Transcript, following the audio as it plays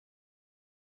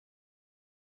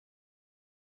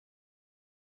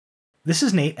This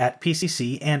is Nate at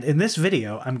PCC, and in this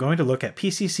video, I'm going to look at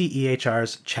PCC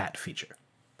EHR's chat feature.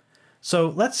 So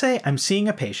let's say I'm seeing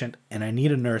a patient and I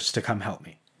need a nurse to come help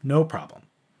me. No problem.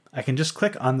 I can just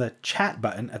click on the chat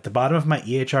button at the bottom of my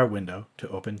EHR window to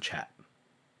open chat.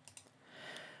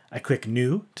 I click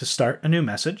New to start a new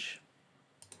message,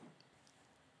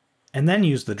 and then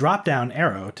use the drop-down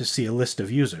arrow to see a list of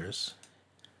users,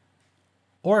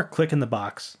 or click in the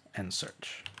box and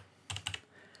search.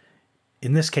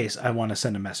 In this case, I want to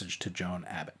send a message to Joan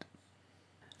Abbott.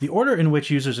 The order in which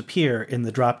users appear in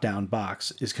the drop-down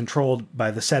box is controlled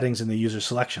by the settings in the user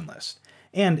selection list.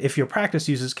 And if your practice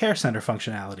uses Care Center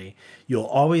functionality, you'll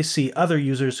always see other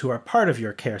users who are part of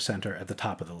your Care Center at the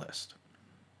top of the list.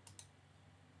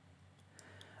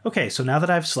 Okay, so now that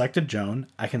I've selected Joan,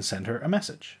 I can send her a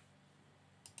message.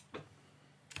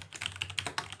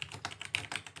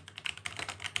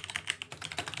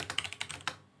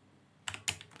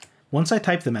 Once I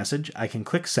type the message, I can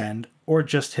click Send or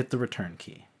just hit the return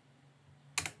key.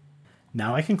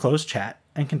 Now I can close chat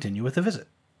and continue with the visit.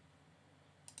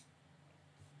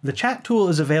 The chat tool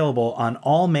is available on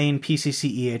all main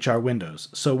PCC EHR windows,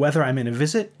 so whether I'm in a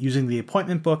visit, using the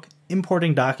appointment book,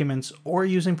 importing documents, or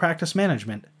using practice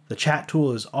management, the chat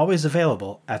tool is always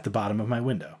available at the bottom of my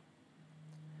window.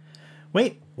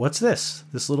 Wait, what's this?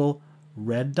 This little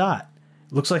red dot.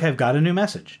 It looks like I've got a new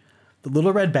message. The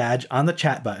little red badge on the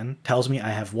chat button tells me I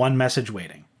have one message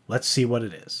waiting. Let's see what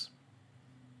it is.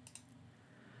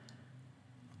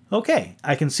 Okay,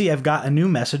 I can see I've got a new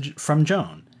message from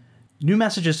Joan. New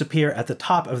messages appear at the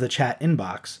top of the chat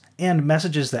inbox, and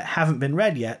messages that haven't been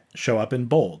read yet show up in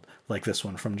bold, like this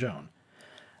one from Joan.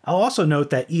 I'll also note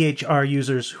that EHR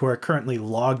users who are currently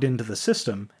logged into the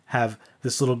system have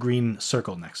this little green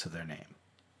circle next to their name.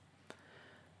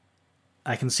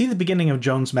 I can see the beginning of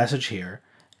Joan's message here,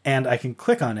 and I can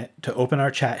click on it to open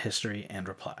our chat history and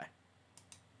reply.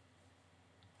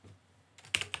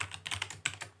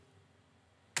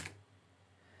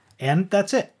 And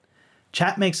that's it.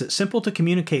 Chat makes it simple to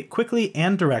communicate quickly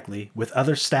and directly with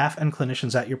other staff and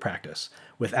clinicians at your practice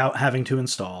without having to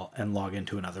install and log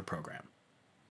into another program.